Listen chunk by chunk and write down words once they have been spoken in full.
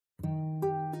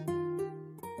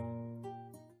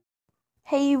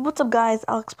Hey, what's up guys?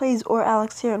 Alex Plays or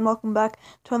Alex here, and welcome back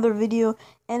to another video.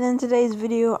 And in today's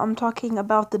video, I'm talking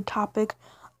about the topic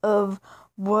of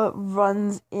what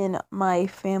runs in my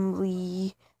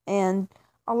family. And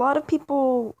a lot of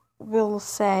people will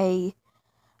say,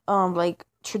 like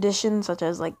traditions such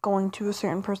as like going to a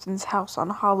certain person's house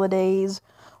on holidays,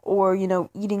 or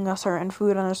eating a certain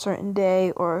food on a certain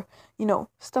day, or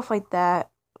stuff like that.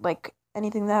 Like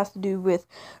anything that has to do with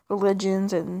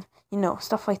religions and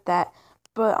stuff like that.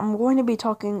 But I'm going to be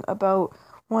talking about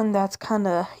one that's kind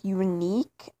of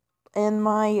unique in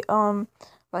my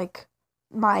like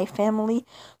my family.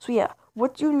 So yeah,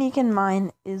 what's unique in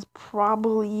mine is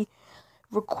probably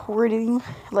recording,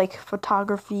 like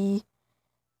photography,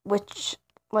 which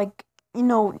like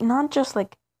not just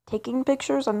like taking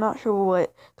pictures. I'm not sure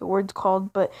what the word's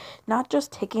called, but not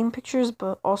just taking pictures,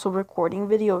 but also recording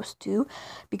videos too,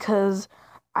 because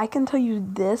I can tell you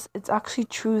this, it's actually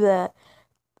true that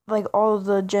like all of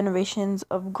the generations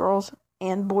of girls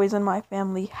and boys in my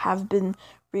family have been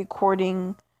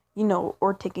recording,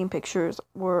 or taking pictures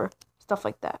or stuff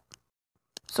like that.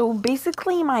 So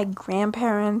basically my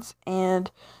grandparents and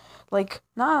like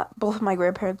not both my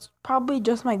grandparents, probably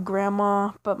just my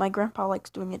grandma, but my grandpa likes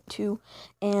doing it too,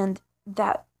 and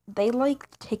that they like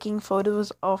taking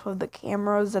photos off of the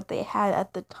cameras that they had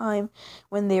at the time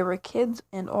when they were kids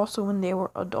and also when they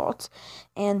were adults,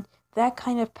 and that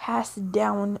kind of passed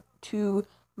down to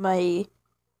my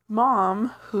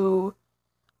mom, who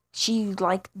she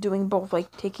liked doing both, like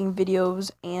taking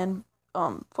videos and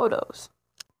photos.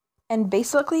 And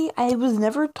basically, I was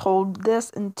never told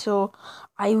this until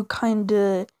I kind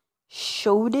of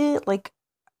showed it. Like,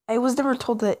 I was never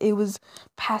told that it was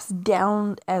passed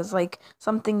down as like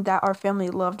something that our family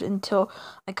loved until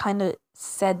I kind of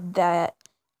said that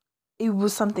it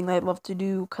was something I love to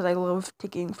do because I love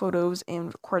taking photos and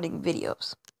recording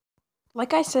videos.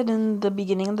 Like I said in the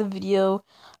beginning of the video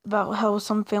about how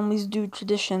some families do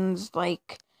traditions,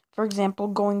 like, for example,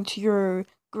 going to your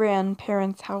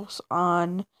grandparents' house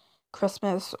on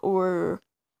Christmas or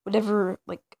whatever,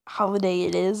 like, holiday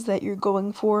it is that you're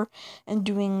going for, and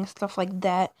doing stuff like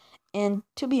that. And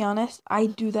to be honest, I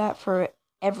do that for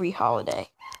every holiday.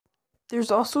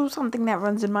 There's also something that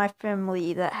runs in my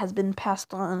family that has been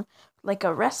passed on, like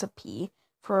a recipe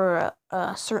for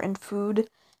a certain food,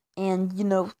 and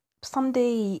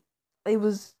someday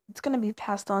it's gonna be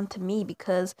passed on to me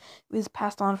because it was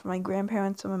passed on from my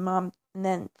grandparents and my mom, and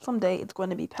then someday it's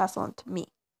going to be passed on to me.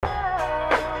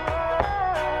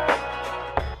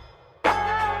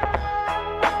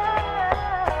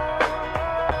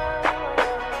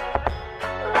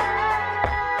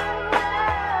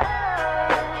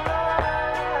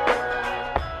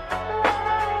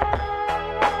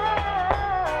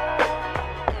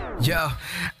 Yo,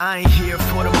 I ain't here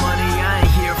for the money, I ain't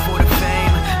here for the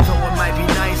fame. Though it might be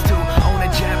nice to own a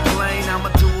jet plane, I'ma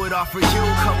do it all for you.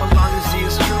 Come along